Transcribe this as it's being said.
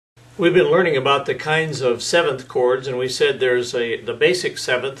We've been learning about the kinds of seventh chords, and we said there's the basic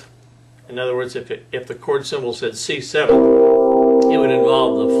seventh. In other words, if the chord symbol said C7, it would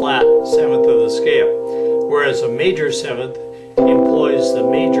involve the flat seventh of the scale, whereas a major seventh employs the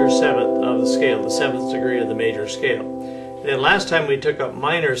major seventh of the scale, the seventh degree of the major scale. Then last time we took up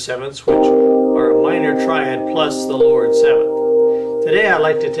minor sevenths, which are a minor triad plus the lowered seventh. Today I'd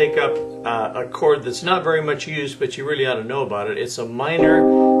like to take up a chord that's not very much used, but you really ought to know about it. It's a minor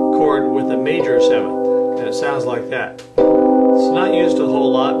chord with a major seventh, and it sounds like that. It's not used a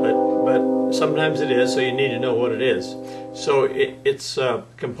whole lot, but sometimes it is, so you need to know what it is. So it's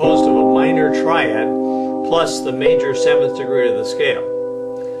composed of a minor triad plus the major seventh degree of the scale,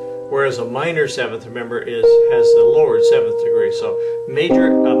 whereas a minor seventh, remember, has the lowered seventh degree. So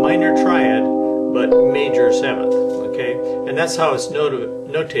a minor triad, but major seventh. Okay, and that's how it's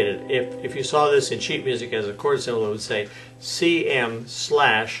notated. If you saw this in sheet music as a chord symbol, it would say CM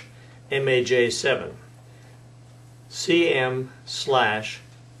slash maj7. CM slash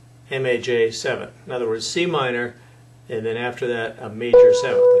maj7. In other words, C minor, and then after that a major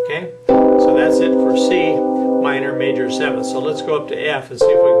seventh. Okay, so that's it for C minor major seventh. So let's go up to F and see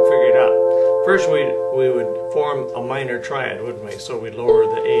if we can figure it out. First we would form a minor triad, wouldn't we? So we'd lower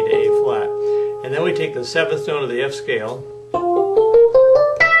the A to A flat, and then we take the seventh note of the F scale,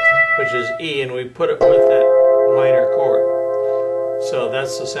 which is E, and we put it with that minor chord. So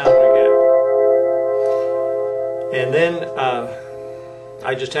that's the sound we get. And then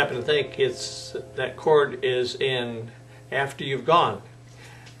I just happen to think that chord is in After You've Gone.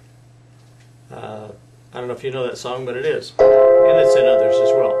 I don't know if you know that song, but it is. And it's in others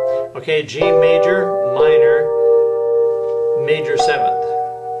as well. Okay, G major, minor, major seventh.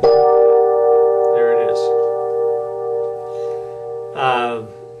 There it is.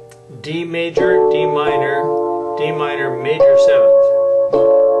 D major, D minor, major seventh.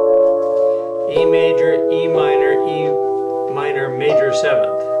 E major, E minor, major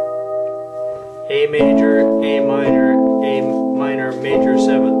seventh. A major, A minor, major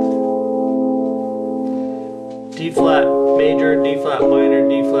seventh. D flat major, D flat minor,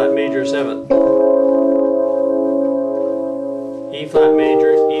 D flat major seventh. E flat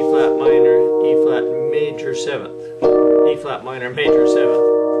major, E flat minor, E flat major seventh. E flat minor, major seventh.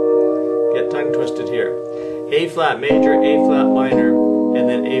 Get tongue twisted here. A flat major, A flat minor, and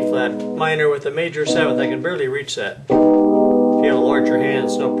then A flat minor with a major seventh. I can barely reach that. If you have a larger hand,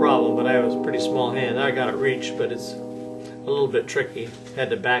 it's no problem, but I have a pretty small hand. I got it reached, but it's a little bit tricky. Had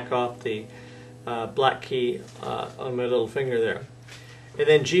to back off the black key on my little finger there. And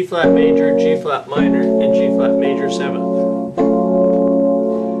then G flat major, G flat minor, and G flat major seventh.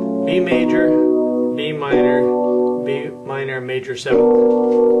 B major, B minor, major seventh.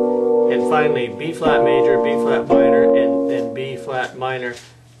 And finally B flat major, B flat minor, and then B flat minor,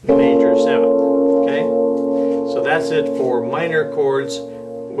 major seventh. Okay? So that's it for minor chords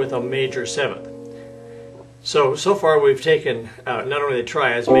with a major seventh. So far we've taken not only the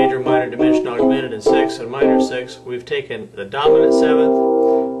triads, major, minor, diminished, augmented, and sixth, and minor sixth. We've taken the dominant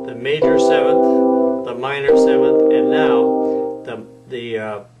seventh, the major seventh, the minor seventh, and now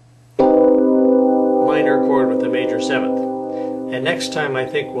the minor chord with the major seventh. And next time I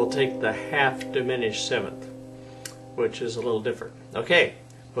think we'll take the half diminished seventh, which is a little different. Okay,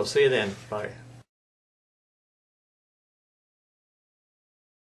 we'll see you then. Bye.